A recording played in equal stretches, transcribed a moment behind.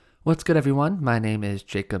What's good, everyone? My name is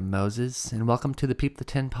Jacob Moses, and welcome to the Peep the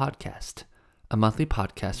Tin podcast, a monthly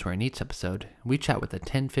podcast where in each episode we chat with a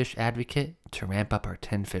tin fish advocate to ramp up our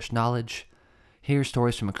tin fish knowledge, hear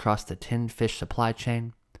stories from across the tin fish supply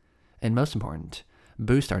chain, and most important,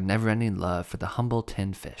 boost our never-ending love for the humble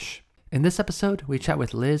tin fish. In this episode, we chat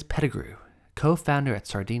with Liz Pettigrew, co-founder at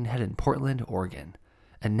Sardine Head in Portland, Oregon,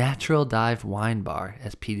 a natural dive wine bar,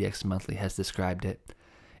 as PDX Monthly has described it,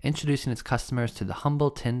 introducing its customers to the humble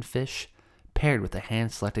tin fish paired with a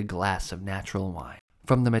hand-selected glass of natural wine.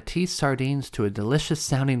 From the Matisse sardines to a delicious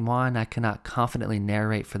sounding wine I cannot confidently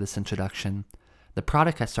narrate for this introduction, the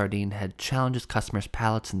product at Sardine Head challenges customers'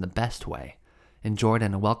 palates in the best way, enjoyed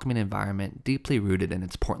in a welcoming environment deeply rooted in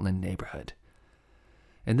its Portland neighborhood.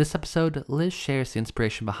 In this episode, Liz shares the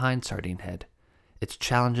inspiration behind Sardine Head, its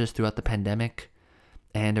challenges throughout the pandemic,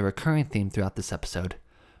 and a recurring theme throughout this episode,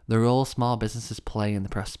 the role small businesses play in the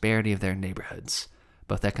prosperity of their neighborhoods,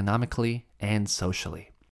 both economically and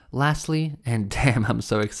socially. Lastly, and damn, I'm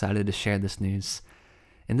so excited to share this news,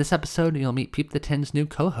 in this episode you'll meet Peep the Tin's new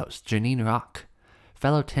co-host, Janine Rock,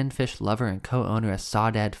 fellow tin fish lover and co-owner of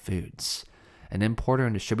Sawdad Foods, an importer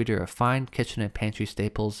and distributor of fine kitchen and pantry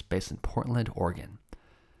staples based in Portland, Oregon.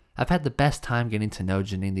 I've had the best time getting to know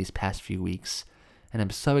Janine these past few weeks, and I'm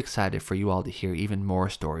so excited for you all to hear even more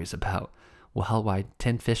stories about, well, why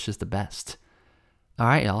tin fish is the best.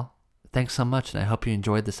 Alright, y'all. Thanks so much, and I hope you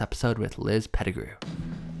enjoyed this episode with Liz Pettigrew.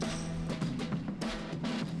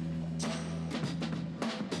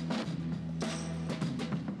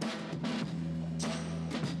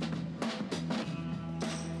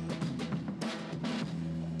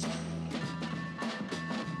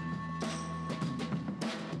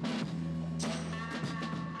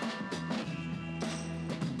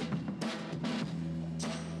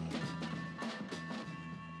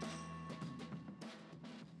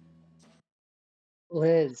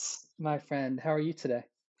 Liz, my friend, how are you today?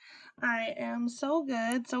 I am so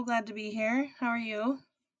good. So glad to be here. How are you?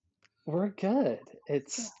 We're good. Good.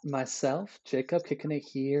 It's myself, Jacob, kicking it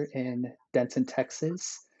here in Denton,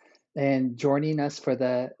 Texas, and joining us for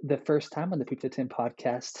the first time on the Peep the Tin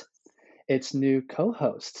podcast, its new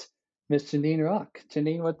co-host, Miss Janine Rock.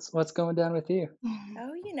 Janine, what's going down with you?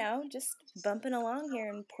 Oh, just bumping along here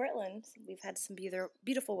in Portland. We've had some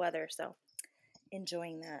beautiful weather, so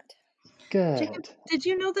enjoying that. Jacob, Good. did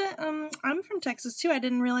you know that I'm from Texas too? I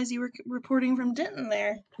didn't realize you were reporting from Denton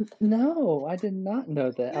there. No, I did not know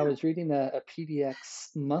that. I Yeah. was reading a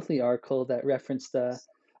PDX monthly article that referenced a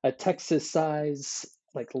Texas size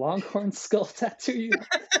like longhorn skull tattoo you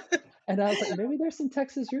have. And I was like, maybe there's some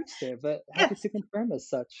Texas roots there, but happy Yes. to confirm as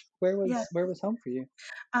such. Where Yeah. was home for you?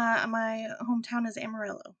 My hometown is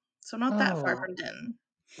Amarillo, so not that far Oh, from Denton.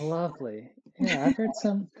 lovely. Yeah, I've heard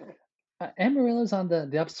some Amarillo's on the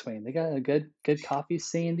upswing. They got a good coffee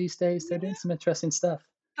scene these days. They're doing Yeah, some interesting stuff.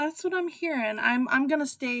 that's what I'm hearing. I'm gonna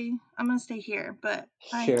stay. I'm gonna stay here, but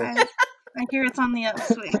I Sure. I, I hear it's on the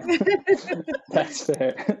upswing. That's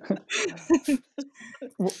fair.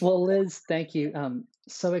 Well, Liz, thank you.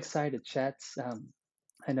 So excited to chat.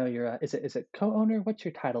 I know you're. Is it co-owner? What's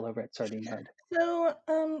your title over at Sardine Head? So,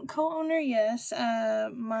 co-owner, yes.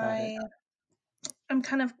 Got it. I'm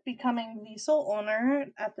kind of becoming the sole owner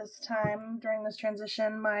at this time during this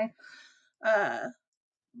transition. My uh,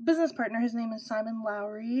 business partner, his name is Simon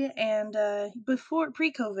Lowry, and before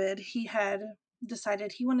pre-COVID, he had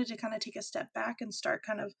decided he wanted to kind of take a step back and start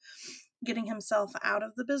kind of getting himself out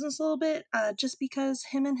of the business a little bit, just because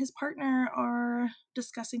him and his partner are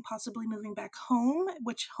discussing possibly moving back home,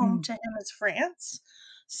 which home Hmm. to him is France.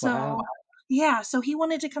 So Wow. yeah, so he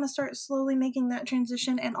wanted to kind of start slowly making that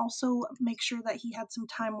transition and also make sure that he had some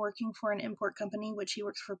time working for an import company, which he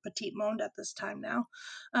works for Petit Monde at this time now,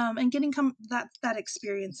 and getting that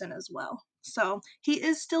experience in as well. So he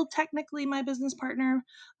is still technically my business partner,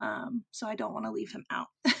 so I don't want to leave him out.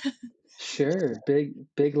 Sure.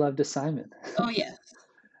 Big love to Simon. Oh yeah.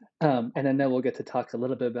 And I know we'll get to talk a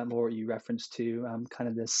little bit about more what you referenced to kind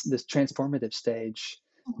of this transformative stage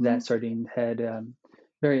that Mhm. Sardine Head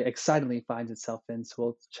very excitingly finds itself in. So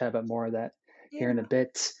we'll chat about more of that here in a Yeah.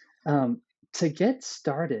 bit. Um, to get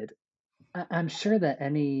started, I'm sure that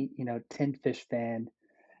any tin fish fan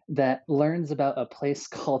that learns about a place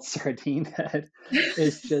called Sardine Head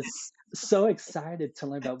is just so excited to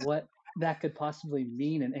learn about what that could possibly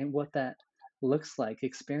mean and what that looks like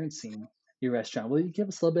experiencing your restaurant. Will you give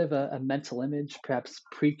us a little bit of a mental image, perhaps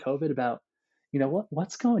pre-COVID, about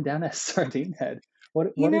what's going down at Sardine Head?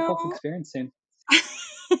 You What are know, folks experiencing?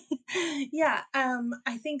 yeah,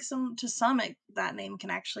 I think that name can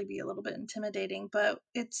actually be a little bit intimidating, but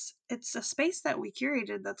it's a space that we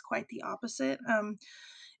curated that's quite the opposite.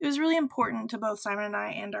 it was really important to both Simon and I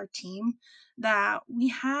and our team that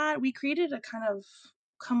we created a kind of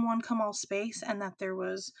come one come all space, and that there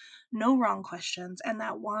was no wrong questions, and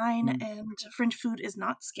that wine Mm. and French food is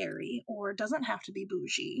not scary or doesn't have to be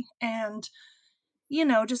bougie, and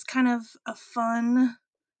just kind of a fun,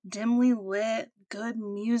 dimly lit, good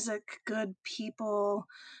music, good people,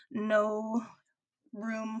 no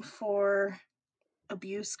room for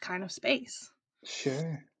abuse kind of space.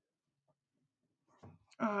 Sure.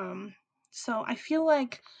 Um, so I feel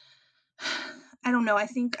like I don't know. I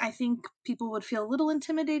think people would feel a little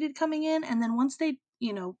intimidated coming in, and then once they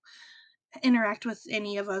interact with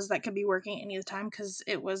any of us that could be working any of the time, because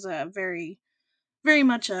it was a very very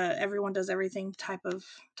much a everyone does everything type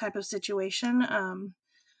of situation.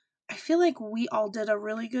 I feel like we all did a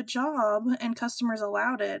really good job, and customers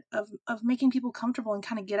allowed it, of making people comfortable and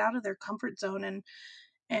kind of get out of their comfort zone,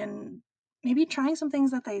 and maybe trying some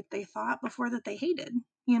things that they thought before that they hated,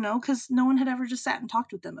 because no one had ever just sat and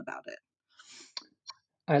talked with them about it.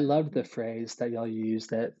 I love the phrase that y'all use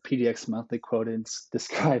that PDX Monthly quoted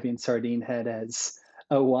describing Sardine Head as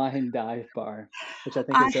a wine dive bar, which I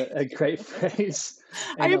think I is a great phrase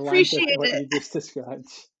I and aligns with appreciate what it. you just described.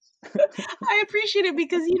 I appreciate it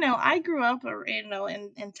because I grew up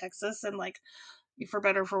in Texas, and like, for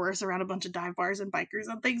better or for worse, around a bunch of dive bars and bikers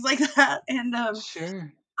and things like that. And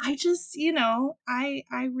Sure. I just, I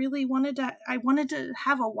really wanted to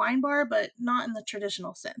have a wine bar, but not in the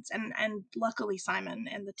traditional sense. And luckily Simon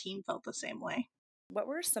and the team felt the same way. What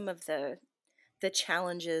were some of the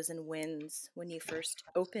challenges and wins when you first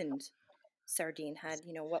opened Sardine Head?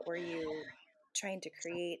 What were you trying to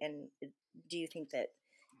create, and do you think that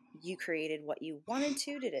you created what you wanted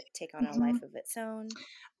to? Did it take on a Mhm. life of its own?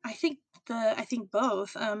 I think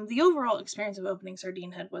both. The overall experience of opening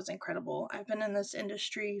Sardine Head was incredible. I've been in this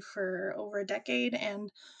industry for over a decade,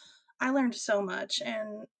 and I learned so much.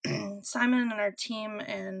 And Simon and our team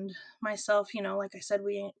and myself, like I said,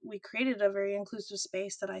 we created a very inclusive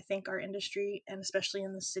space that I think our industry, and especially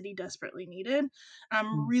in the city, desperately needed. I'm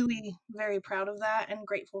Mm. really very proud of that and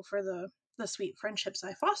grateful for the sweet friendships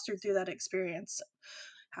I fostered through that experience.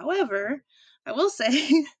 However, I will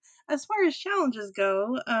say, as far as challenges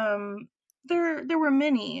go, there were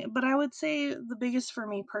many, but I would say the biggest for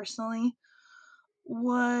me personally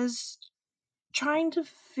was trying to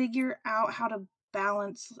figure out how to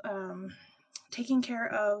balance taking care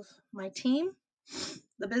of my team,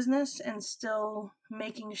 the business, and still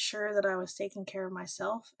making sure that I was taking care of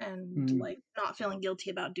myself, and Mm. like not feeling guilty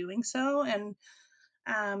about doing so. And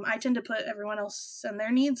I tend to put everyone else and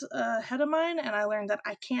their needs ahead of mine, and I learned that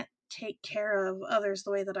I can't take care of others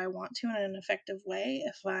the way that I want to in an effective way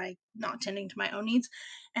if I not tending to my own needs.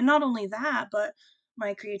 And not only that, but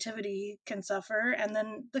my creativity can suffer, and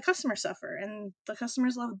then the customers suffer, and the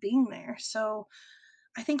customers love being there. So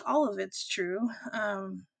I think all of it's true.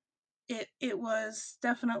 It was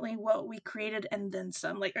definitely what we created and then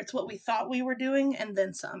some. Like, it's what we thought we were doing and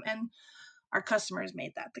then some. And our customers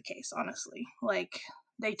made that the case, honestly. Like,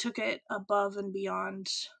 they took it above and beyond,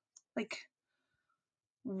 like,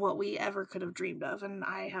 what we ever could have dreamed of. And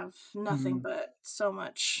I have nothing Mm. but so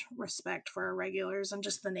much respect for our regulars and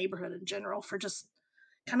just the neighborhood in general for just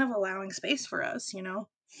kind of allowing space for us.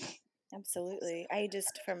 Absolutely. I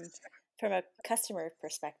just from a customer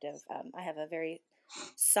perspective, I have a very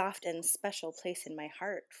soft and special place in my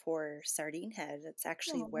heart for Sardine Head. It's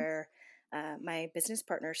actually Oh, where my business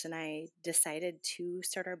partners and I decided to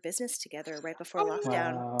start our business together right before oh,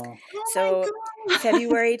 lockdown. Wow. oh my So god.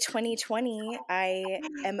 February 2020, I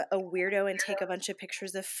am a weirdo and take a bunch of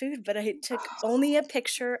pictures of food, but I took only a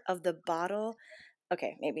picture of the bottle.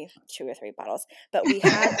 Okay, maybe 2 or 3 bottles, but we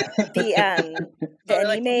had the Oh, we're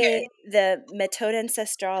like, okay. the Méthode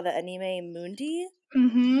Ancestrale, the Anime Mundi.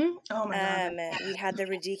 Oh my god. We had the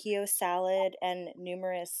radicchio salad and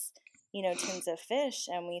numerous, tins of fish,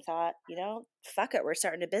 and we thought, fuck it, we're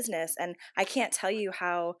starting a business. And I can't tell you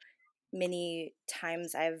how many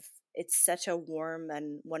times it's such a warm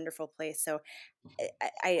and wonderful place. So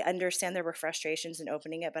I understand there were frustrations in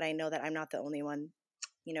opening it, but I know that I'm not the only one,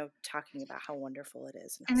 talking about how wonderful it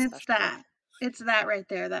is and how And it's special. that. It's that right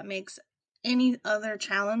there that makes any other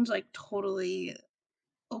challenge like totally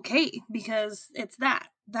okay, because it's that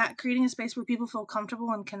creating a space where people feel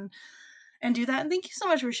comfortable and can and do that. And thank you so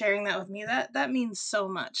much for sharing that with me. That means so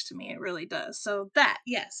much to me. It really does. So that,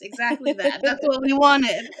 yes, exactly that. That's what we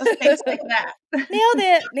wanted. A space like that. Nailed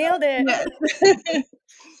it. Nailed it. Yes.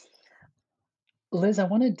 Liz, I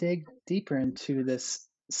want to dig deeper into this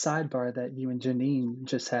sidebar that you and Janine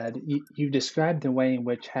just had. You described the way in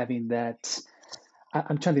which having that,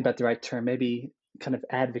 I'm trying to think about the right term, maybe kind of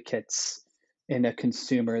advocates in a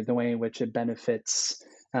consumer, the way in which it benefits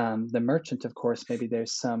The merchant, of course, maybe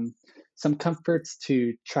there's some comforts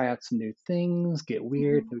to try out some new things, get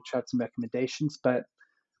weird, Mhm. maybe try out some recommendations. But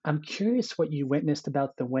I'm curious what you witnessed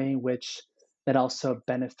about the way in which that also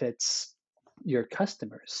benefits your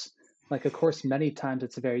customers. Like, of course, many times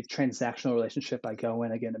it's a very transactional relationship. I go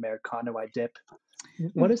in, I get an Americano, I dip.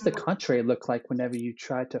 What does the Mhm. contrary look like whenever you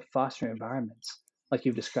try to foster environments like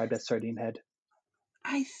you've described at Sardine Head?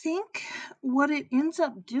 I think what it ends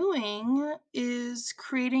up doing is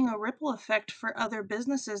creating a ripple effect for other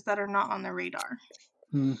businesses that are not on the radar.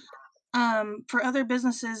 Mm, For other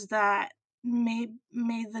businesses that may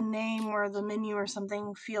the name or the menu or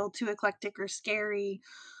something feel too eclectic or scary,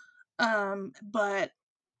 but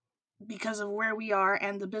because of where we are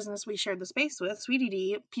and the business we shared the space with, Sweetie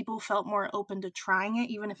D, people felt more open to trying it,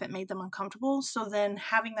 even if it made them uncomfortable. So then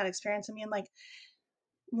having that experience and being like,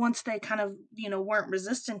 once they kind of, weren't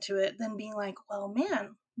resistant to it, then being like, well,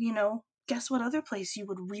 man, guess what other place you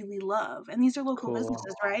would really love? And these are local cool.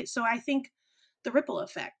 businesses, right? So I think the ripple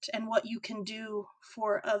effect and what you can do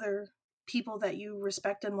for other people that you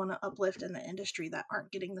respect and want to uplift in the industry that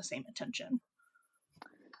aren't getting the same attention.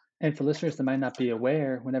 And for listeners that might not be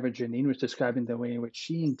aware, whenever Janine was describing the way in which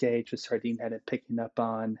she engaged with Sardine Head and picking up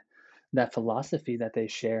on that philosophy that they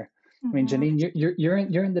share, I mean, Hmm. Janine,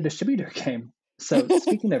 you're in the distributor game. So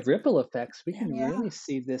speaking of ripple effects, we can Yeah. really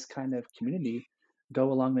see this kind of community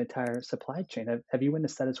go along the entire supply chain. Have you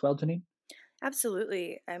witnessed that as well, Janine?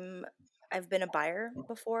 Absolutely. I've been a buyer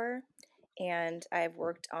before and I've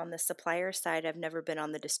worked on the supplier side. I've never been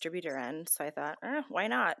on the distributor end. So I thought, why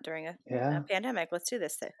not during a Yeah, pandemic? Let's do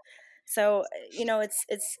this thing. So,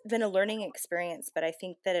 it's been a learning experience, but I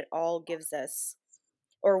think that it all gives us,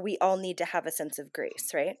 or we all need to have a sense of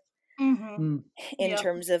grace, right? Hmm. mm, In Yep.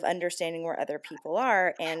 terms of understanding where other people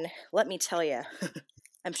are. And let me tell you,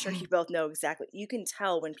 I'm sure you both know exactly. You can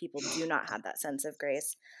tell when people do not have that sense of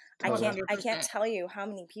grace. totally. I can't 100%. tell you how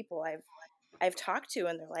many people I've talked to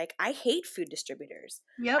and they're like, I hate food distributors.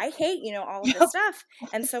 Yep. I hate, all of this Yep. stuff.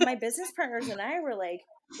 And so my business partners and I were like,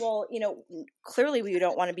 well, clearly we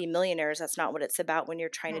don't want to be millionaires. That's not what it's about when you're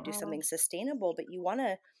trying to do Mm-mm. something sustainable, but you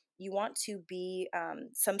want to be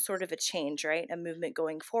some sort of a change, right? A movement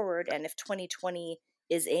going forward. And if 2020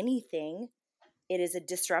 is anything, it is a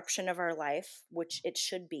disruption of our life, which it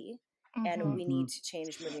should be. And we Hmm. need to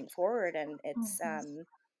change moving forward. And Hmm.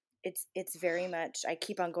 it's very much, I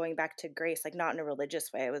keep on going back to grace, like not in a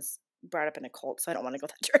religious way. I was brought up in a cult, so I don't want to go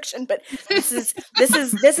that direction, but this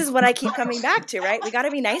is what I keep coming back to, right? We got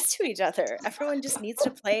to be nice to each other. Everyone just needs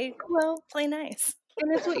to Well, play nice.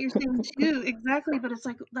 and it's what you're saying too, exactly. But it's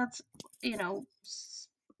like that's you know,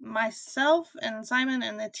 myself and Simon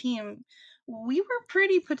and the team. We were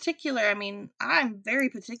pretty particular. I mean, I'm very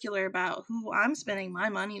particular about who I'm spending my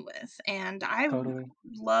money with, and I Totally.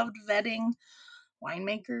 loved vetting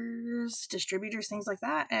winemakers, distributors, things like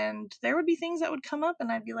that. And there would be things that would come up,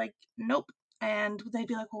 and I'd be like, nope. And they'd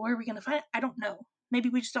be like, well, where are we going to find it? I don't know. Maybe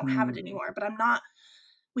we just don't have it Mm, anymore. But I'm not.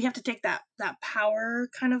 We have to take that power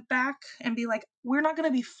kind of back and be like, we're not going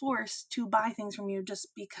to be forced to buy things from you just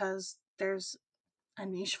because there's a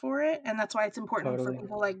niche for it. And that's why it's important for totally.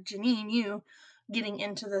 people like Janine, you getting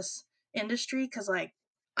into this industry, because like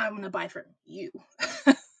I'm going to buy from you.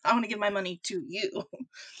 I want to give my money to you.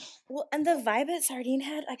 Well, and the vibe at Sardine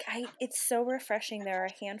Head, like it's so refreshing. There are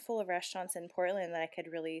a handful of restaurants in Portland that I could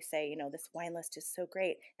really say, this wine list is so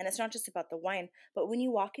great. And it's not just about the wine, but when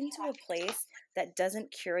you walk into a place that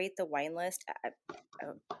doesn't curate the wine list,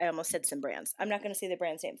 I almost said some brands. I'm not going to say the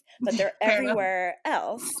brands names, but they're Fair enough. everywhere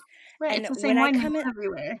else. Right. It's And the when same I wine come in,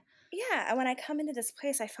 everywhere. yeah, and when I come into this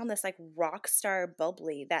place, I found this like rock star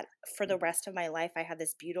bubbly that for the rest of my life, I have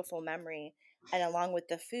this beautiful memory. And along with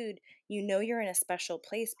the food, you're in a special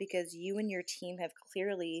place because you and your team have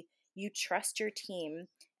clearly, you trust your team,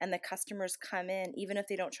 and the customers come in, even if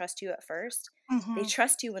they don't trust you at first, they Hmm.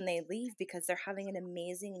 trust you when they leave because they're having an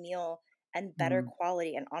amazing meal and better Mm,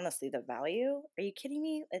 quality. And honestly, the value, are you kidding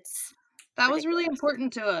me? It's That was really ridiculous.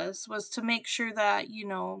 important to us, was to make sure that,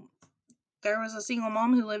 there was a single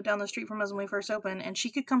mom who lived down the street from us when we first opened, and she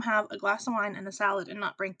could come have a glass of wine and a salad and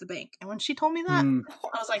not break the bank. And when she told me that, mm,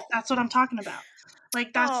 I was like, that's what I'm talking about.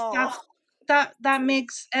 Like Oh, that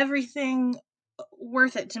makes everything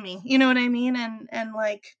worth it to me. You know what I mean? And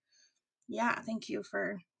like, yeah, thank you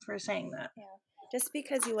for saying that. yeah. Just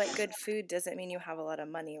because you like good food doesn't mean you have a lot of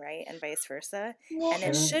money, right? And vice versa. Well, And it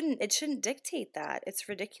and sure. shouldn't dictate that. It's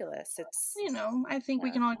ridiculous. I think we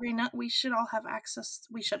Yeah. can all agree not we should all have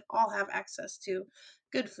access to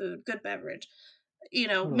good food, good beverage.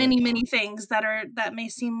 Totally. Many things that may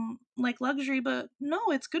seem like luxury, but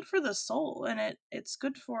no, it's good for the soul, and it's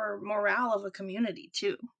good for morale of a community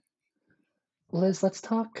too. Liz, let's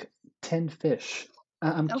talk tinned fish.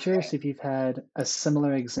 I'm Okay. curious if you've had a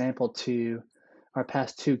similar example to our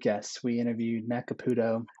past two guests. We interviewed Matt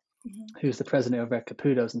Caputo, Mhm. who's the president over at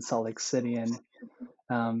Caputo's in Salt Lake City, and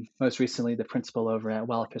most recently the principal over at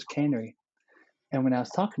Wildfish Cannery. And when I was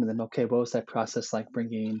talking to them, okay, what was that process like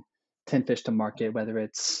bringing tinned fish to market, whether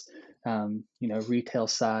it's retail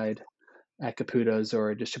side at Caputo's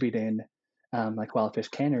or distributing like Wildfish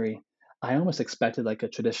Cannery? I almost expected like a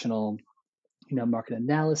traditional market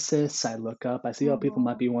analysis. I look up, I see, oh, people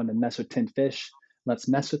might Mhm. be wanting to mess with tinned fish. Let's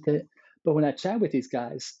mess with it. But when I chat with these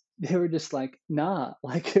guys, they were just like, nah,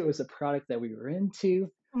 like it was a product that we were into.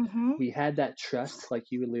 Mhm. We had that trust,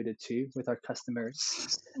 like you alluded to, with our customers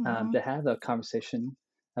Mhm. to have a conversation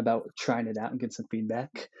about trying it out and get some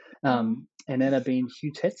feedback, Mhm. and end up being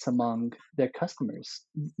huge hits among their customers.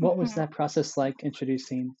 What was Mhm. that process like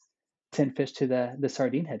introducing Tin Fish to the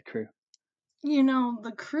Sardine Head crew?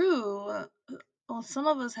 The crew, well, some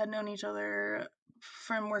of us had known each other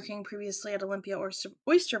from working previously at Olympia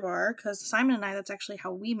Oyster Bar, because Simon and I, that's actually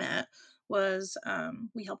how we met, was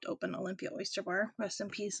we helped open Olympia Oyster Bar. Rest in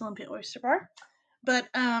peace, Olympia Oyster Bar. But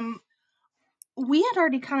we had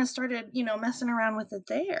already kind of started, messing around with it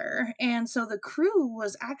there. And so the crew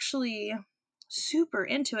was actually super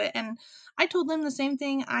into it. And I told them the same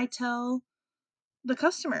thing I tell the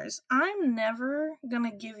customers. I'm never going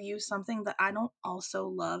to give you something that I don't also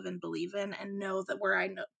love and believe in and know that where I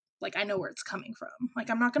know, like, I know where it's coming from.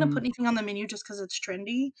 Like, I'm not going to put Mm, anything on the menu just because it's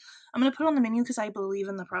trendy. I'm going to put it on the menu because I believe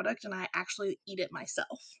in the product and I actually eat it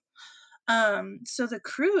myself. So the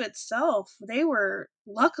crew itself, they were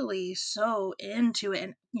luckily so into it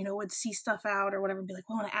and, would see stuff out or whatever and be like,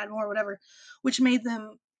 we want to add more, whatever, which made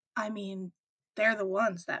them, I mean, they're the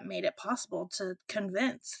ones that made it possible to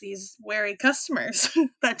convince these wary customers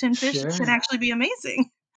that tin fish can sure. actually be amazing.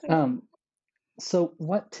 Um, so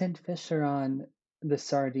what tinned fish are on the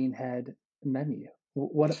Sardine Head menu?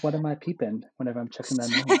 What am I peeping whenever I'm checking that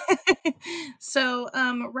menu? So,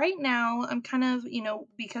 right now, I'm kind of,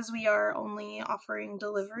 because we are only offering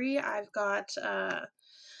delivery,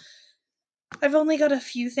 I've only got a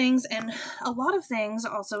few things, and a lot of things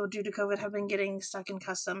also due to COVID have been getting stuck in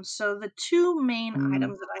customs. So the two main Mm,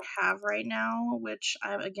 items that I have right now, which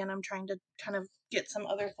I'm trying to kind of get some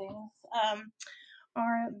other things,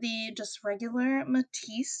 are the just regular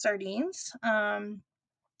Matisse sardines,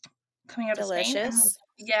 coming out of Spain, and Delicious.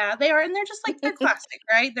 yeah, they are, and they're just like they're classic,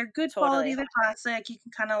 right? They're good quality, Totally. they're classic. You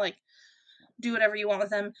can kind of like do whatever you want with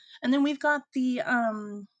them, and then we've got the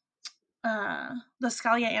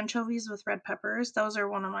Scalia anchovies with red peppers. Those are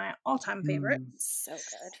one of my all-time favorites. mm, So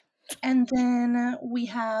good. And then we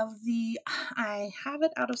have I have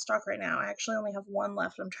it out of stock right now. I actually only have one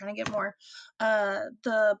left. I'm trying to get more.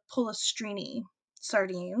 The Polistrini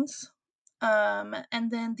sardines.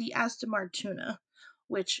 And then the Astamar tuna,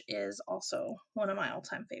 which is also one of my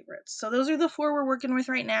all-time favorites. So those are the four we're working with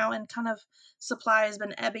right now, and kind of supply has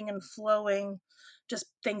been ebbing and flowing, just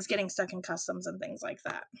things getting stuck in customs and things like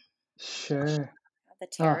that. sure. The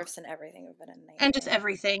Oh, tariffs and everything have been a And just nightmare.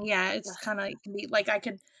 everything, yeah, it's kinda it can be like, I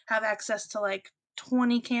could have access to, like,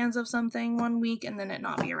 20 cans of something one week and then it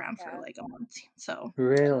not be around for, Yeah. like, a month, so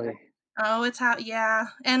really? oh, it's how yeah,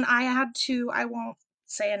 and I won't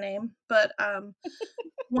say a name, but,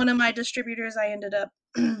 one of my distributors I ended up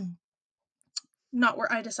not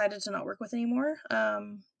where I decided to not work with anymore,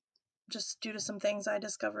 just due to some things I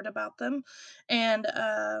discovered about them. And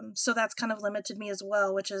so that's kind of limited me as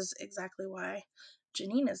well, which is exactly why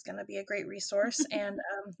Janine is going to be a great resource. And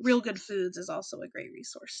Real Good Foods is also a great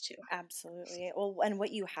resource too. Absolutely. Well, and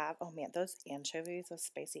what you have, oh man, those anchovies, those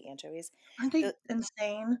spicy anchovies, Aren't they the,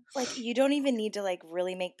 insane? like you don't even need to like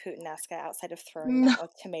really make puttanesca outside of throwing them No, out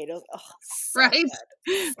with tomatoes. Oh, so right?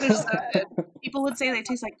 good. They're So so good. good. People would say So they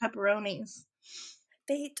taste like pepperonis.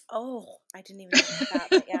 I didn't even think of that,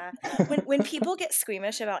 but yeah. When people get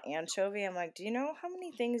squeamish about anchovy, I'm like, do you know how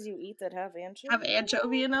many things you eat that have Have anchovy in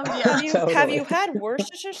anchovy in them? them? Yeah. Have Totally. you had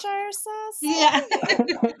Worcestershire sauce? Yeah.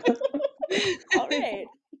 All right.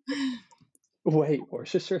 Wait,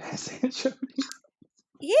 Worcestershire has anchovies?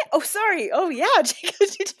 Yeah. Oh, sorry. Oh, yeah. Jacob,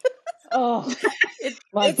 Oh, it,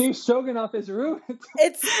 my beef stroganoff is ruined.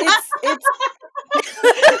 it's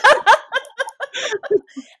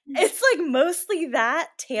it's like mostly that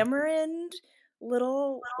tamarind,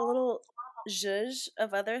 little zhuzh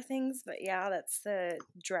of other things, but yeah, that's the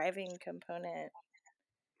driving component.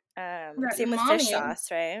 That Same with fish mommy.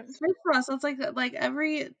 sauce, right? Fish sauce. It's like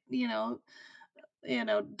every,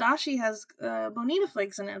 dashi has bonita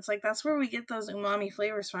flakes in it. It's like that's where we get those umami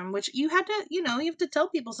flavors from, which you have to tell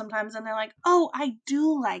people sometimes, and they're like, oh, I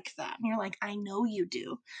do like that, and you're like, I know you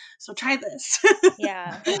do, so try this.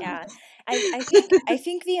 Yeah. I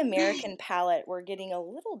think the American palate, we're getting a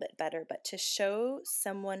little bit better, but to show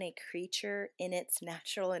someone a creature in its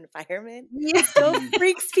natural environment Yeah. still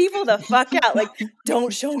freaks people the fuck out. Like,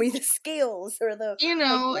 don't show me the scales or the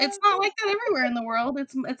It's not like that everywhere in the world.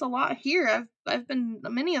 It's a lot here. I've been to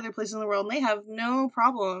many other places in the world, and they have no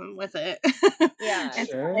problem with it. Yeah.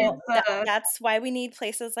 It's Sure. Well, it's that's why we need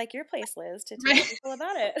places like your place, Liz, to teach right. people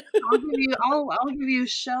about it. I'll give you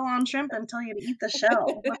shell on shrimp and tell you to eat the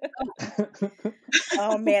shell.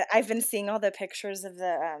 Oh man, I've been seeing all the pictures of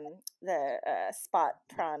the spot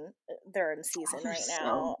prawn. They're in season They're right so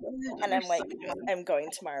now, good. and They're I'm so like, good. I'm going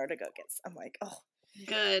tomorrow to go get. I'm like, oh,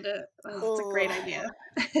 Good. It's a great idea.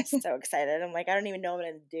 so excited. I'm like, I don't even know what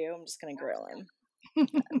I'm gonna do. I'm just gonna grill them.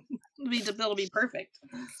 It'll be perfect.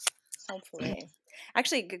 Hopefully.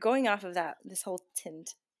 Actually, going off of that, this whole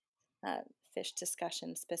tinned fish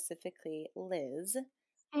discussion specifically, Liz,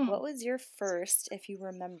 what was your first, if you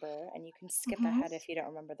remember, and you can skip ahead if you don't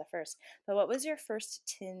remember the first, but what was your first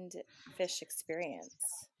tinned fish experience?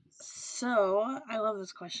 So I love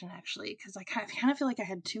this question actually, because I kind of feel like I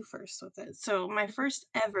had two firsts with it. So my first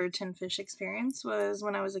ever tin fish experience was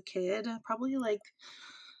when I was a kid, probably like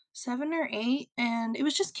 7 or 8, and it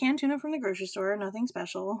was just canned tuna from the grocery store, nothing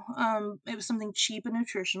special. It was something cheap and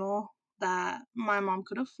nutritional that my mom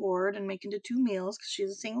could afford and make into 2 meals because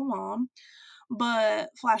she's a single mom.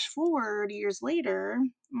 But flash forward years later,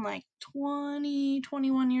 I'm like 20,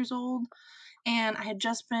 21 years old, and I had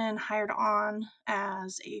just been hired on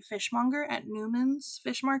as a fishmonger at Newman's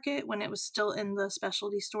Fish Market when it was still in the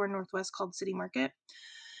specialty store in Northwest called City Market.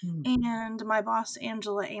 And my boss,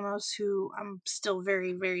 Angela Amos, who I'm still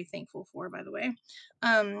very, very thankful for, by the way,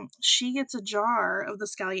 she gets a jar of the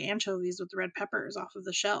scallion anchovies with the red peppers off of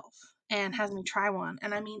the shelf and has me try one.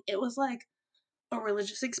 And I mean, it was like a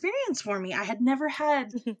religious experience for me. I had never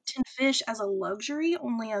had tin fish as a luxury,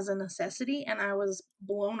 only as a necessity, and I was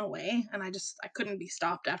blown away, and I couldn't be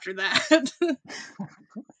stopped after that.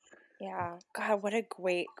 Yeah. God, what a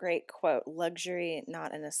great quote. Luxury,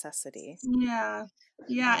 not a necessity. Yeah.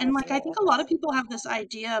 Yeah, I and like I absolutely think love a lot that. of people have this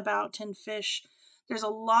idea about tin fish. There's a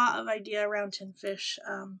lot of idea around tin fish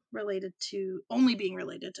related to only being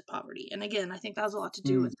related to poverty. And again, I think that has a lot to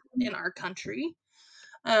do with in our country.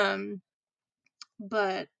 Um,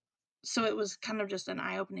 but so it was kind of just an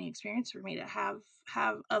eye-opening experience for me to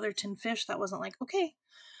have other tin fish that wasn't like, okay,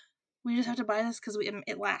 we just have to buy this because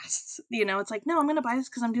it lasts. It's like, no, I'm gonna buy this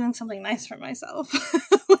because I'm doing something nice for myself.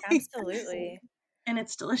 Like, Absolutely. and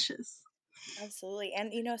it's delicious. Absolutely.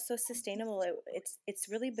 And so sustainable, it's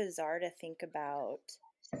really bizarre to think about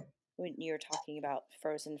when you're talking about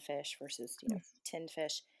frozen fish versus, tinned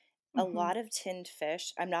fish. A Mm-hmm. lot of tinned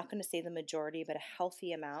fish, I'm not going to say the majority, but a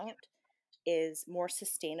healthy amount is more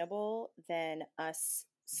sustainable than us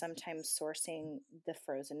sometimes sourcing the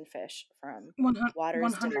frozen fish from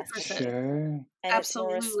waters 100%. domestically. Sure. And it's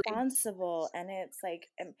more Absolutely. responsible. And it's like,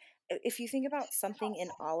 if you think about something in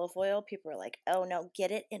olive oil, people are like, "Oh no, get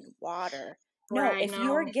it in water." No, Right. if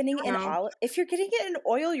you're getting it in No. if you're getting it in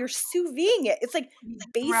oil, you're sous videing it. It's like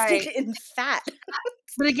basted Right. in fat.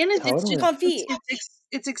 But again, it's just Totally. Confit.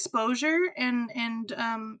 it's exposure and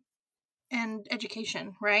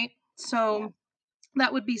education, right? Yeah. So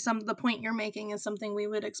that would be the point you're making is something we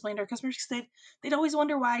would explain to our customers because they'd always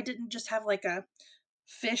wonder why I didn't just have like a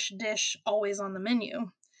fish dish always on the menu.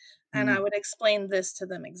 And I would explain this to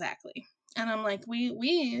them exactly. And I'm like,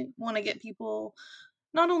 we want to get people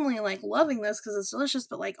not only like loving this because it's delicious,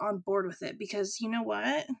 but like on board with it because you know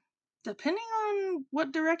what? Depending on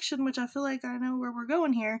what direction, which I feel like I know where we're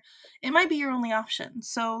going here, it might be your only option.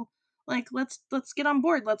 So like let's get on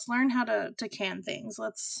board. Let's learn how to can things.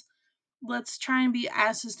 Let's try and be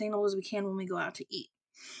as sustainable as we can when we go out to eat.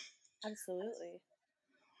 Absolutely.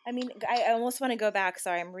 I mean, I almost want to go back.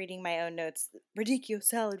 Sorry, I'm reading my own notes. Ridiculous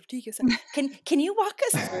salad, ridiculous salad. Can you walk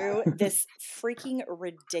us through this freaking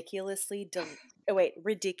ridiculously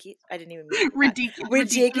ridiculous? I didn't even mean that.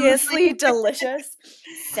 Ridiculously delicious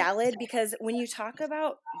salad. Because when you talk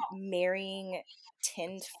about marrying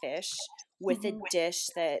tinned fish with a dish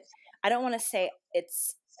that I don't want to say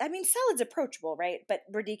it's. I mean, salad's approachable, right? But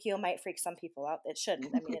radicchio might freak some people out. It shouldn't.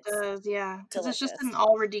 I mean, It it's does, yeah, because it's just delicious. an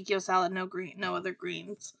all radicchio salad, no other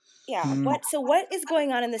greens. Yeah. What is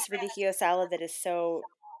going on in this radicchio salad that is so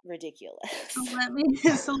ridiculous? So let me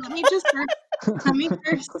just let me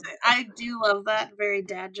first say, I do love that very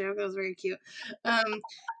dad joke. That was very cute.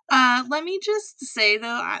 Let me just say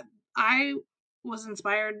though, I was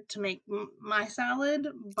inspired to make my salad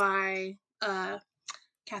by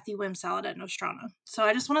Kathy Wim salad at Nostrana. So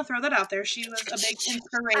I just want to throw that out there. She was a big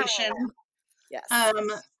inspiration. Yes.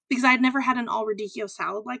 Because I'd never had an al radicchio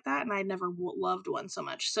salad like that, and I'd never loved one so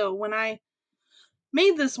much. So when I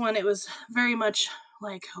made this one, it was very much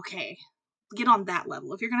like, okay, get on that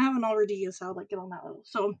level. If you're gonna have an al radicchio salad, like, get on that level.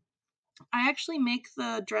 So I actually make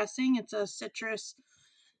the dressing. It's a citrus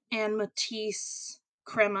and Matisse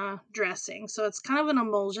crema dressing. So it's kind of an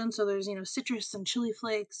emulsion. So there's, citrus and chili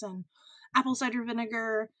flakes and apple cider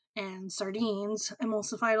vinegar and sardines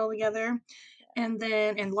emulsified all together. And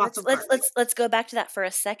then, and lots of garlic. Let's go back to that for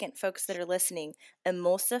a second, folks that are listening.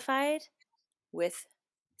 Emulsified with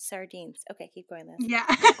sardines. Okay, keep going, Liz. Yeah.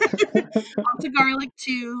 Lots of garlic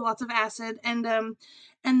too, lots of acid. And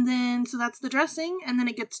then, so that's the dressing. And then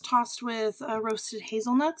it gets tossed with roasted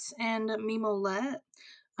hazelnuts and mimolette,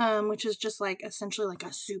 which is just like essentially like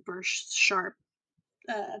a super sharp,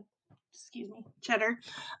 cheddar.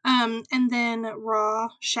 And then raw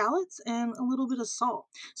shallots and a little bit of salt.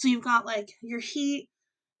 So you've got like your heat,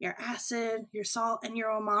 your acid, your salt, and your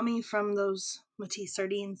umami from those Matisse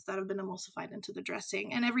sardines that have been emulsified into the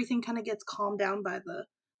dressing. And everything kind of gets calmed down by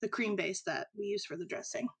the cream base that we use for the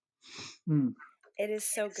dressing. It is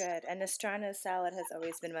so good. And Nostrana's salad has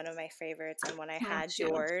always been one of my favorites. And when I had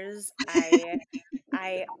yours,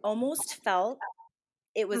 I almost felt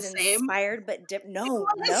it was inspired, but no,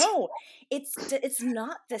 it's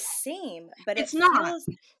not the same. But it feels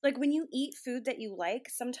like when you eat food that you like,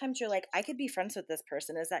 sometimes you're like, I could be friends with this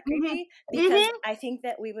person. Is that creepy? Because I think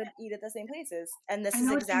that we would eat at the same places, and this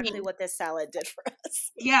is exactly what this salad did for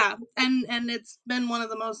us. Yeah, and it's been one of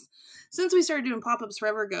the most, since we started doing pop-ups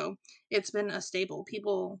forever ago, it's been a staple.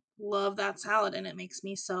 People love that salad, and it makes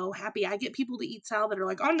me so happy. I get people to eat salad that are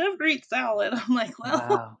like, I never eat salad. I'm like, well.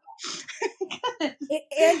 Wow.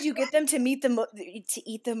 And you get them to eat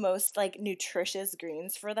the most like nutritious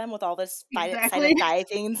greens for them with all this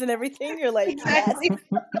phytothiones and everything. You're like, exactly.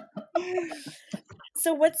 Yes.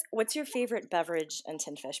 So what's your favorite beverage and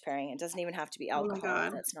tin fish pairing? It doesn't even have to be alcohol. Oh my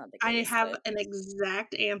God. That's not the case. I have an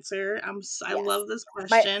exact answer. I love this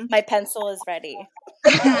question. My pencil is ready.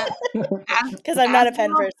 Because I'm not a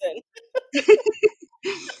pen person.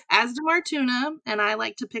 Asdamar tuna, and I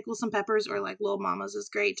like to pickle some peppers, or like Lil Mama's is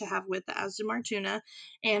great to have with the Asdamar tuna,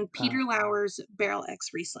 and Peter Lauer's Barrel X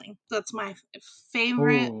Riesling. That's my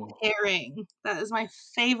favorite pairing. That is my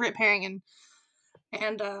favorite pairing,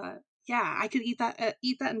 and yeah, I could eat that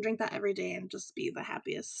and drink that every day and just be the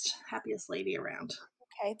happiest lady around.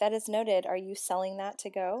 Okay, that is noted. Are you selling that to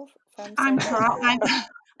go? I'm trying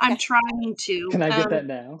to. Can I get that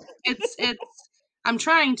now? It's I'm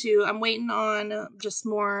trying to. I'm waiting on just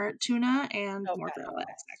more tuna and more Barrel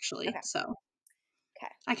X, actually. Okay. So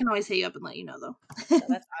okay, I can always hit you up and let you know, though. No,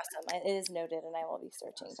 that's awesome. It is noted, and I will be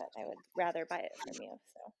searching, but I would rather buy it from you.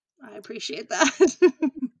 So I appreciate that.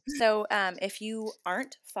 So if you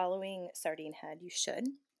aren't following Sardine Head, you should.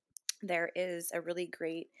 There is a really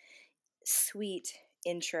great, sweet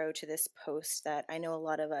intro to this post that I know a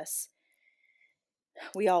lot of us,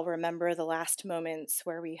 we all remember the last moments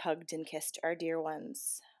where we hugged and kissed our dear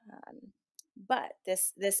ones. But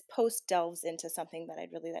this post delves into something that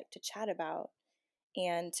I'd really like to chat about.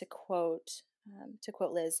 And to quote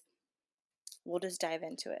Liz, we'll just dive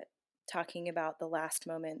into it, talking about the last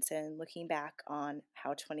moments and looking back on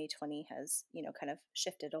how 2020 has, kind of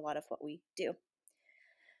shifted a lot of what we do.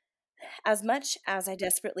 As much as I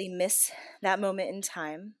desperately miss that moment in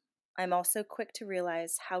time, I'm also quick to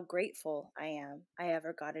realize how grateful I am I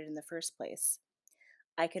ever got it in the first place.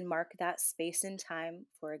 I can mark that space in time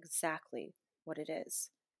for exactly what it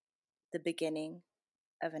is, the beginning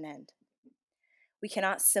of an end. We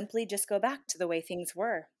cannot simply just go back to the way things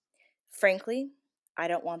were. Frankly, I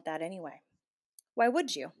don't want that anyway. Why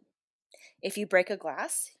would you? If you break a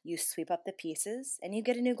glass, you sweep up the pieces and you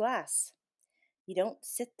get a new glass. You don't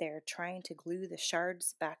sit there trying to glue the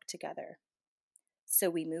shards back together. So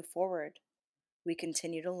we move forward. We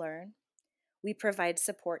continue to learn. We provide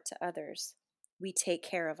support to others. We take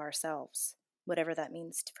care of ourselves, whatever that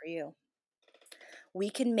means for you. We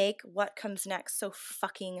can make what comes next so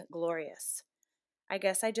fucking glorious. I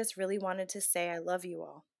guess I just really wanted to say I love you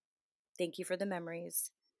all. Thank you for the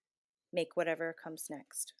memories. Make whatever comes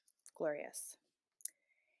next glorious.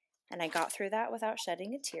 And I got through that without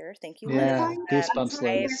shedding a tear. Thank you, Liz. Yeah, goosebumps,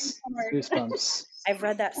 Liz. Goosebumps. I've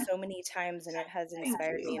read that so many times, and it has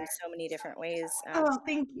inspired me in so many different ways. Oh,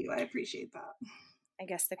 thank you. I appreciate that. I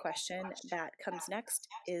guess the question that comes next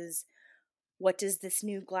is, what does this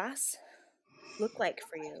new glass look like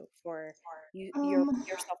for you? For you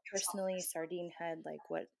yourself personally, Sardine Head, like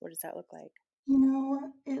what does that look like?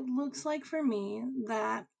 It looks like for me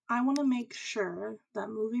that I want to make sure that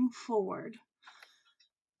moving forward,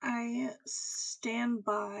 I stand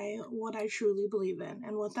by what I truly believe in.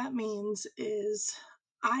 And what that means is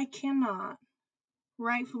I cannot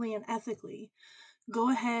rightfully and ethically go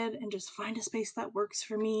ahead and just find a space that works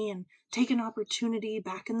for me and take an opportunity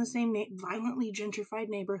back in the same violently gentrified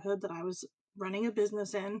neighborhood that I was running a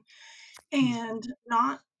business in and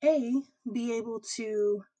not be able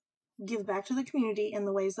to give back to the community in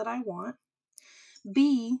the ways that I want,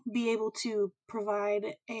 be able to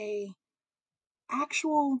provide a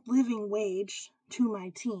actual living wage to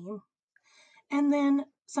my team, and then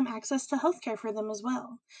some access to healthcare for them as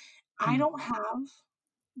well. I don't have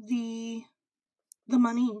the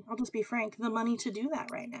money, I'll just be frank, the money to do that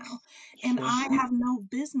right now. And Sure. I have no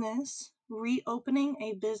business reopening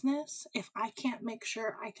a business if I can't make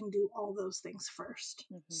sure I can do all those things first.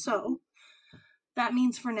 So that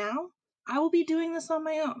means for now, I will be doing this on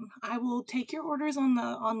my own. I will take your orders on the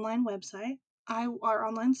online website, our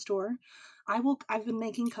online store. I've been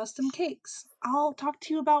making custom cakes. I'll talk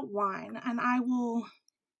to you about wine and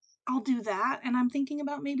I'll do that. And I'm thinking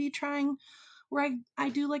about maybe trying where I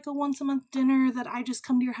do like a once a month dinner that I just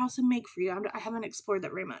come to your house and make for you. I haven't explored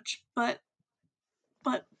that very much, but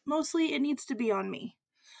mostly it needs to be on me.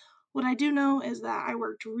 What I do know is that I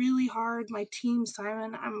worked really hard. My team,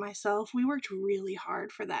 Simon, and myself, we worked really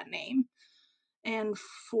hard for that name and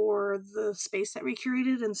for the space that we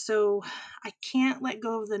curated. And so I can't let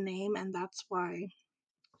go of the name. And that's why,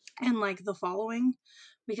 and like the following,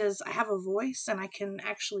 because I have a voice and I can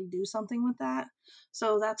actually do something with that.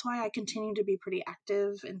 So that's why I continue to be pretty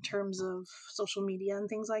active in terms of social media and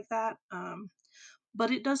things like that.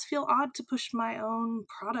 But it does feel odd to push my own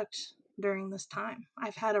product during this time.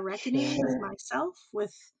 I've had a reckoning with myself,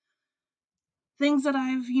 with things that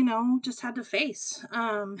I've, just had to face.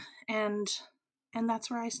 And that's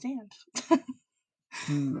where I stand.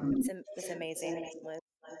 It's amazing, Liz.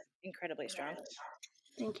 Incredibly strong.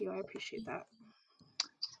 Thank you. I appreciate that.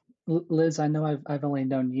 Liz, I know I've only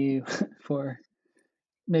known you for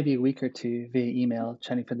maybe a week or two via email,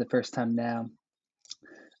 chatting for the first time now.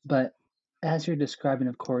 But as you're describing,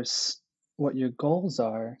 of course, what your goals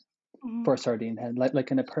are for Sardine Head,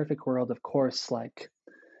 like in a perfect world, of course, like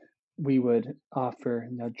we would offer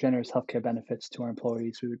generous healthcare benefits to our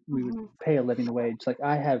employees. We would pay a living wage. Like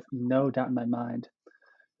I have no doubt in my mind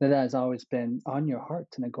that has always been on your heart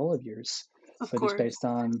and a goal of yours, Of but just course. based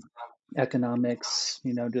on economics,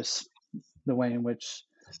 just the way in which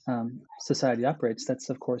society operates, that's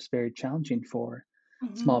of course very challenging for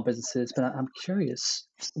small businesses. But I'm curious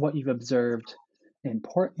what you've observed in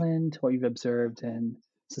Portland, what you've observed in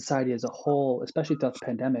society as a whole, especially throughout the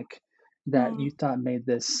pandemic, that you thought made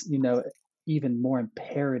this, even more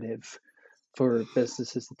imperative for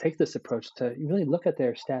businesses to take this approach to really look at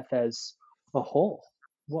their staff as a whole.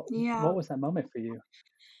 What was that moment for you?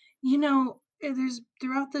 There's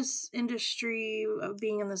throughout this industry of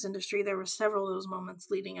being in this industry, there were several of those moments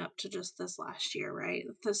leading up to just this last year, right?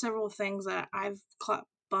 The several things that I've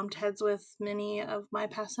bumped heads with many of my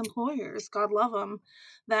past employers, God love them,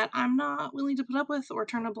 that I'm not willing to put up with or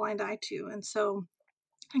turn a blind eye to. And so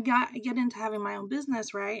I get into having my own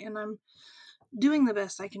business, right? And I'm doing the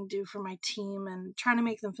best I can do for my team and trying to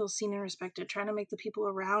make them feel seen and respected, trying to make the people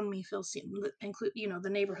around me feel seen, the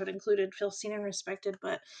neighborhood included, feel seen and respected.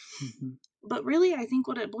 But really, I think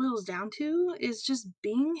what it boils down to is just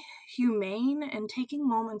being humane and taking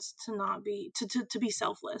moments to not be to be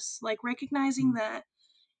selfless, like recognizing that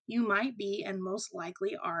you might be and most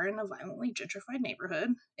likely are in a violently gentrified neighborhood,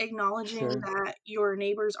 acknowledging Sure. that your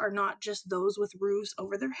neighbors are not just those with roofs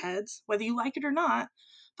over their heads, whether you like it or not.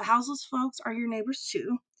 The houseless folks are your neighbors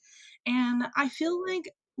too. And I feel like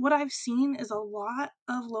what I've seen is a lot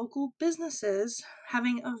of local businesses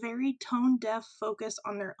having a very tone deaf focus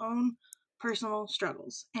on their own personal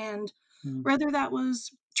struggles. And whether that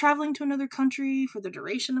was traveling to another country for the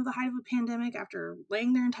duration of the height of a pandemic after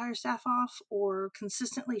laying their entire staff off, or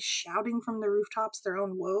consistently shouting from the rooftops their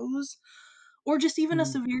own woes, or just even a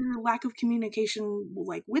severe lack of communication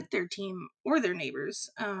like with their team or their neighbors.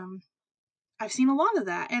 I've seen a lot of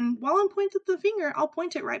that. And while I'm pointing the finger, I'll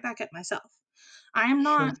point it right back at myself. I am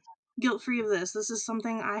not guilt free of this. This is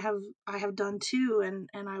something I have done too. And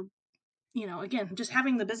I, again, just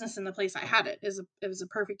having the business in the place I had it is a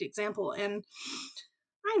perfect example. And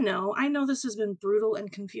I know this has been brutal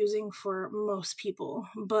and confusing for most people,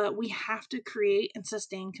 but we have to create and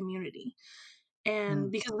sustain community.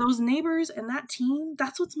 And because those neighbors and that team,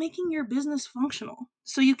 that's what's making your business functional.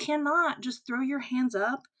 So you cannot just throw your hands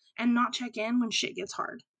up and not check in when shit gets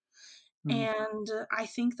hard. Mm. And I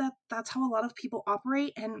think that that's how a lot of people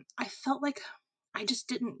operate. And I felt like I just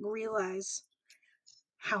didn't realize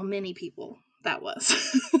how many people that was.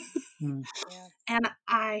 Mm. Yeah. And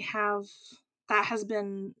that has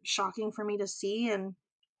been shocking for me to see. And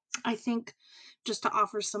I think just to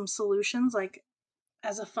offer some solutions, like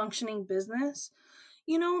as a functioning business,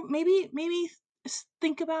 maybe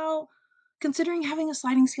think about considering having a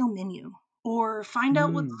sliding scale menu, or find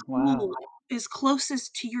out what Wow. school is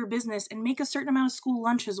closest to your business and make a certain amount of school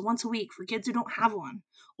lunches once a week for kids who don't have one,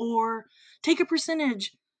 or take a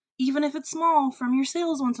percentage, even if it's small, from your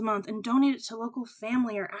sales once a month and donate it to local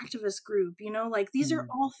family or activist group. Like these are Mm.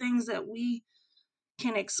 all things that we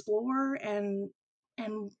can explore and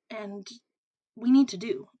we need to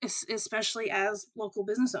do, especially as local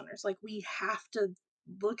business owners. Like we have to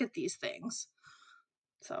look at these things.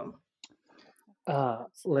 So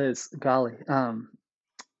Liz, golly,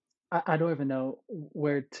 I don't even know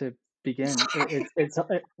where to begin.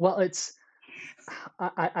 Well, it's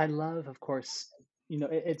I love, of course,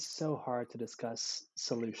 it's so hard to discuss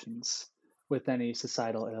solutions with any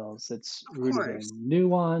societal ills. It's of rooted course. in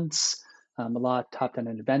nuance. A lot of top-down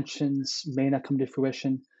interventions may not come to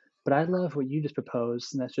fruition, but I love what you just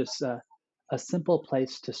proposed, and that's just a simple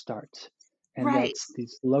place to start. And Right. that's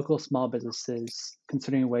these local small businesses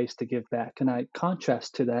considering ways to give back. And I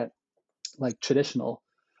contrast to that like traditional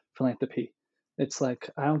philanthropy. It's like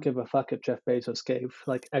I don't give a fuck if Jeff Bezos gave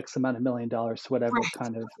like X amount of $1 million to whatever Right.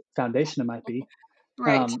 kind of foundation it might be,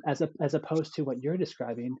 Right. as opposed to what you're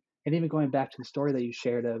describing, and even going back to the story that you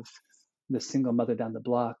shared of the single mother down the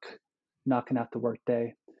block, knocking out the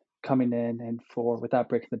workday, coming in and for without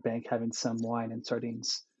breaking the bank, having some wine and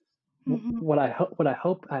sardines. Hmm. I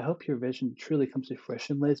hope your vision truly comes to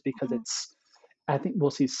fruition, Liz, because Hmm. I think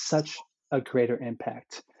we'll see such a greater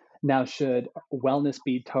impact. Now, should wellness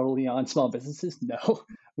be totally on small businesses? No,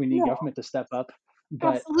 we need No, government to step up. But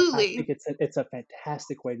I absolutely. think it's a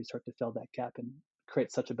fantastic way to start to fill that gap and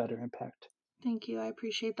create such a better impact. Thank you. I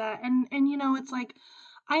appreciate that. And it's like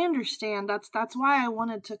I understand. That's why I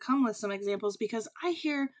wanted to come with some examples, because I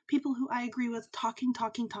hear people who I agree with talking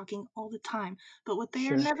all the time. But what they are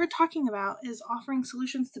Sure. never talking about is offering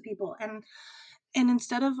solutions to people. And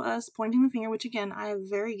instead of us pointing the finger, which again I am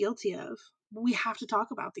very guilty of, we have to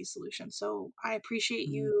talk about these solutions. So I appreciate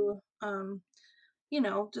Mm, you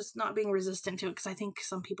just not being resistant to it, because I think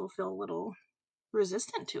some people feel a little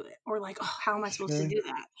resistant to it, or like, oh, how am I supposed to sure. do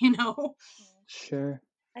that? Yeah. Sure.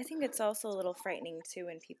 I think it's also a little frightening too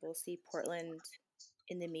when people see Portland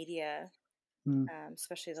in the media, Mm,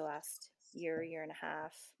 especially the last year and a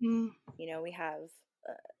half. Mm, We have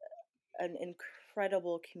uh, an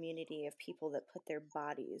incredible community of people that put their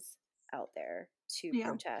bodies out there to yeah.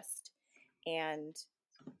 protest. And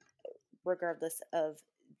regardless of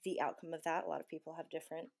the outcome of that, a lot of people have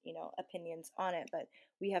different, opinions on it, but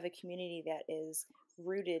we have a community that is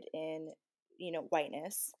rooted in,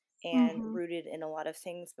 whiteness and Hmm. rooted in a lot of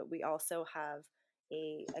things, but we also have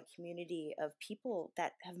a community of people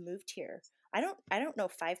that have moved here. I don't know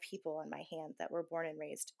 5 people on my hand that were born and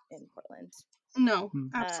raised in Portland. No, mm,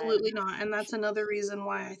 absolutely Um, not. And that's another reason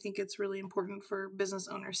why I think it's really important for business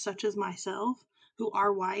owners such as myself, who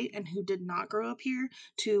are white and who did not grow up here,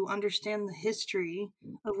 to understand the history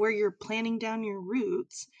of where you're planting down your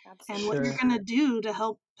roots and what you're Absolutely. sure. going to do to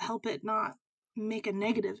help it not make a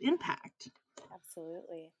negative impact.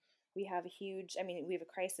 Absolutely. We have a huge, I mean, we have a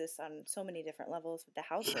crisis on so many different levels, but the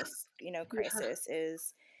houseless, Yeah. crisis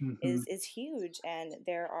Hmm. is huge, and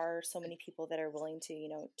there are so many people that are willing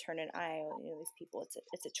to, turn an eye. These people,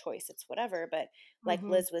 it's a choice, it's whatever. But like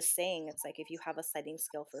Hmm. Liz was saying, it's like if you have a sliding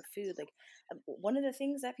scale for food, like one of the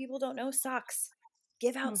things that people don't know, socks.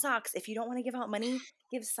 Give out socks. If you don't want to give out money,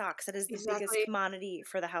 give socks. That is the biggest Exactly. commodity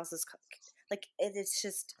for the house's. Like it's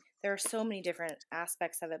just there are so many different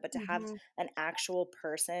aspects of it, but to have Hmm. an actual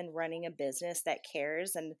person running a business that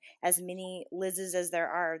cares, and as many Liz's as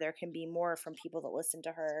there can be more from people that listen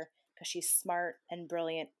to her because she's smart and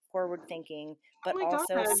brilliant, forward thinking, Oh but my God.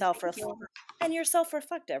 also Thank you. and you're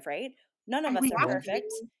self-reflective, right? None of us We are have Yeah. to be.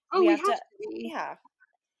 perfect. Oh, We we have have to, to be. yeah.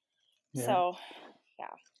 Yeah. So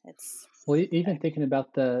yeah, it's Well, even okay. thinking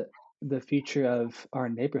about the future of our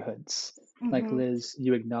neighborhoods, like Hmm. Liz,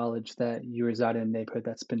 you acknowledge that you reside in a neighborhood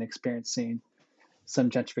that's been experiencing some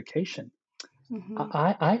gentrification. Hmm.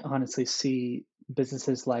 I honestly see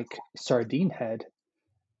businesses like Sardine Head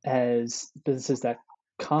as businesses that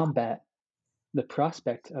combat the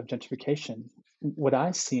prospect of gentrification. What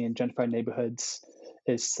I see in gentrified neighborhoods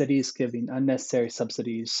is cities giving unnecessary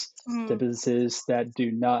subsidies to Mm. businesses that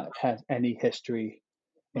do not have any history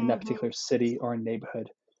in that Hmm. particular city or neighborhood.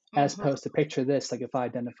 As Hmm. opposed to picture this, like if I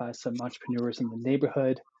identify some entrepreneurs in the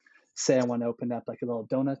neighborhood, say I want to open up like a little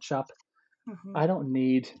donut shop. I don't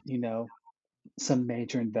need, some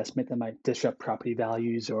major investment that might disrupt property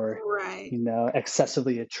values or, Right.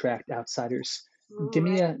 excessively attract outsiders. Give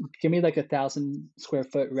Right. me like 1,000 square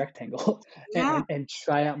foot rectangle Yeah. and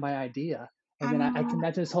try out my idea. And then I can mean,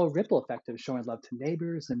 imagine this whole ripple effect of showing love to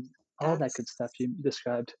neighbors and all that good that's stuff you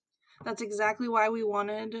described. that's exactly why we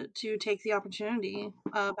wanted to take the opportunity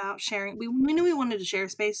about sharing. We knew we wanted to share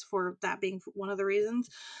space, for that being one of the reasons,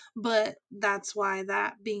 but that's why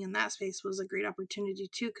that being in that space was a great opportunity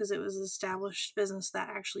too, because it was an established business that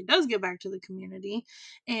actually does give back to the community.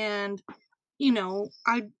 And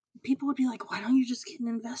people would be like, why don't you just get an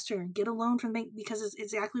investor and get a loan from the bank? Because it's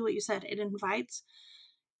exactly what you said. It invites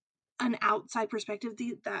an outside perspective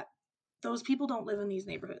that those people don't live in these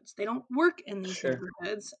neighborhoods. They don't work in these Sure,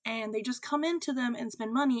 neighborhoods, and they just come into them and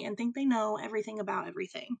spend money and think they know everything about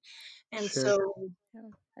everything. And sure. so, Yeah.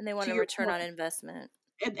 And they want to a your return on point, investment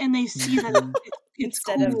and they see that Hmm. it's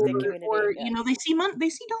instead of cool, the Hmm. or community. Yeah. they see they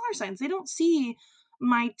see dollar signs. They don't see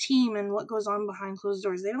my team and what goes on behind closed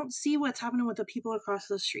doors. They don't see what's happening with the people across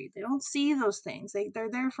the street. They don't see those things.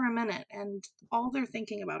 They're there for a minute, and all they're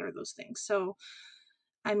thinking about are those things. So,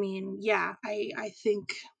 I mean, yeah, I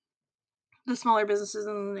think the smaller businesses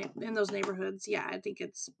in those neighborhoods, yeah, I think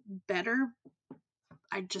it's better.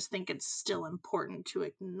 I just think it's still important to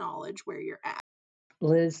acknowledge where you're at.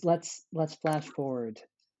 Liz, let's flash forward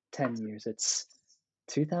 10 years. It's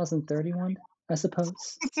 2031, I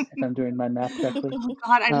suppose, if I'm doing my math correctly. Oh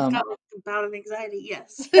God, I just Um, got like a bout of anxiety.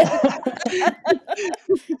 Yes. and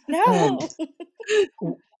No.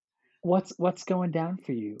 w- what's going down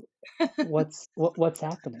for you? What's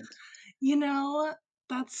happening? you know,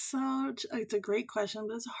 that's it's a great question,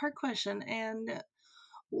 but it's a hard question. And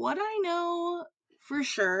what I know for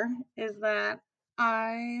sure is that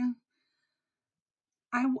I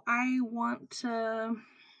I want to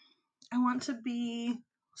be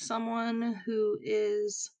someone who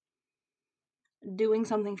is doing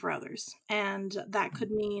something for others. And that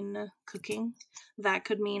could mean cooking. That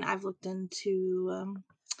could mean I've looked into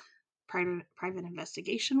private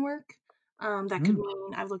investigation work. That could Mm,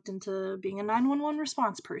 mean I've looked into being a 911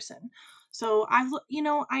 response person. So I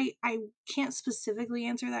can't specifically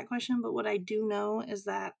answer that question, but what I do know is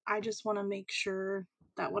that I just want to make sure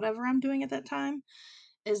that whatever I'm doing at that time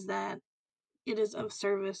is that it is of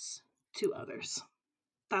service to others.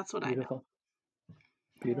 That's what I know. beautiful,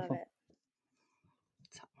 I love beautiful. it.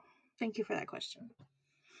 So, thank you for that question.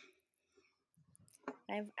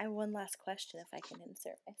 I have one last question if I can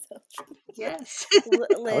insert myself. Yes.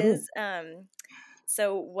 Totally. Liz,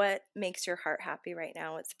 so what makes your heart happy right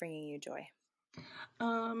now? What's bringing you joy?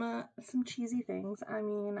 Some cheesy things. I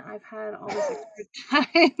mean, I've had all this extra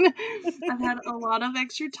time. I've had a lot of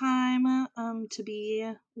extra time to be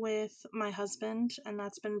with my husband, and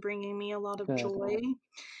that's been bringing me a lot of Good. joy.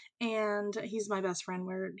 And he's my best friend.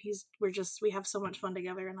 We have so much fun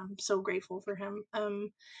together, and I'm so grateful for him.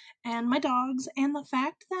 And my dogs, and the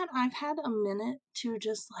fact that I've had a minute to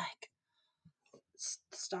just like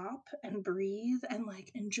stop and breathe and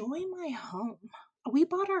like enjoy my home. We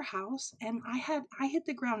bought our house, and I hit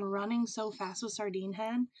the ground running so fast with Sardine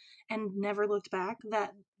Head and never looked back,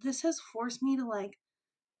 that this has forced me to like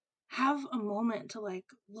have a moment to like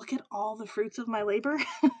look at all the fruits of my labor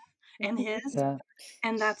and his, Yeah.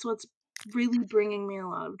 and that's what's really bringing me a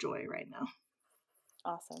lot of joy right now.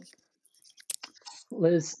 Awesome.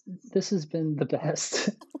 Liz, this has been the best,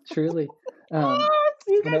 truly. Um, Oh,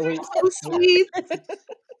 you you know, guys we are so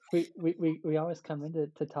we sweet. we always come in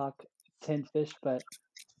to talk 10 fish, but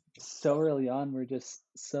so early on, we're just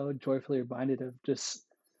so joyfully reminded of just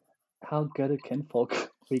how good a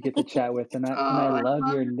kinfolk we get to chat with. And I Oh, I love love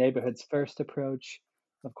your neighborhood's first approach.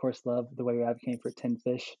 Of course, love the way you're advocating for 10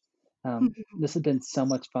 fish. it. This has been so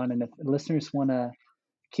much fun. And if listeners want to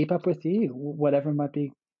keep up with you, whatever might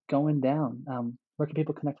be going down, where can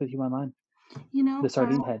people connect with you online? You know, The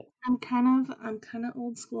Sardine Head. I'm kind of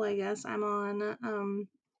old school, I guess. I'm on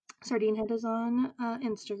Sardine Head is on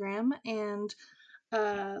Instagram, and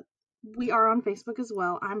uh, we are on Facebook as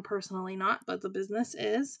well. I'm personally not, but the business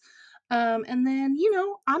is. And then,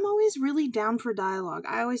 I'm always really down for dialogue.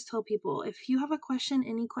 I always tell people, if you have a question,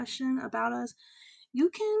 any question about us, you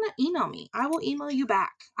can email me. I will email you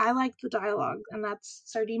back. I like the dialogue, and that's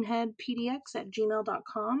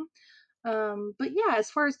sardineheadpdx@gmail.com. But yeah,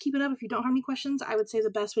 as far as keeping up, if you don't have any questions, I would say the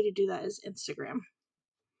best way to do that is Instagram.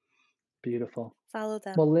 Beautiful. Follow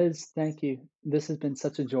them. Well, Liz, thank you. This has been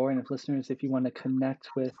such a joy. And if listeners, if you want to connect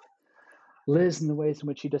with Liz in the ways in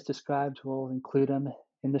which you just described, we'll include them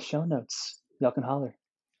in the show notes. Y'all can holler.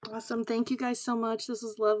 Awesome. Thank you guys so much. This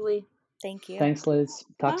was lovely. Thank you. Thanks, Liz.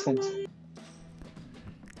 Talk soon.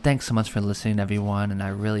 Bye. Thanks so much for listening, everyone, and I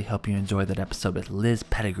really hope you enjoyed that episode with Liz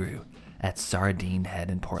Pettigrew at Sardine Head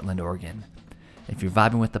in Portland, Oregon. If you're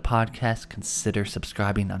vibing with the podcast, consider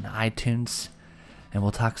subscribing on iTunes, and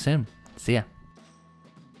we'll talk soon. See ya.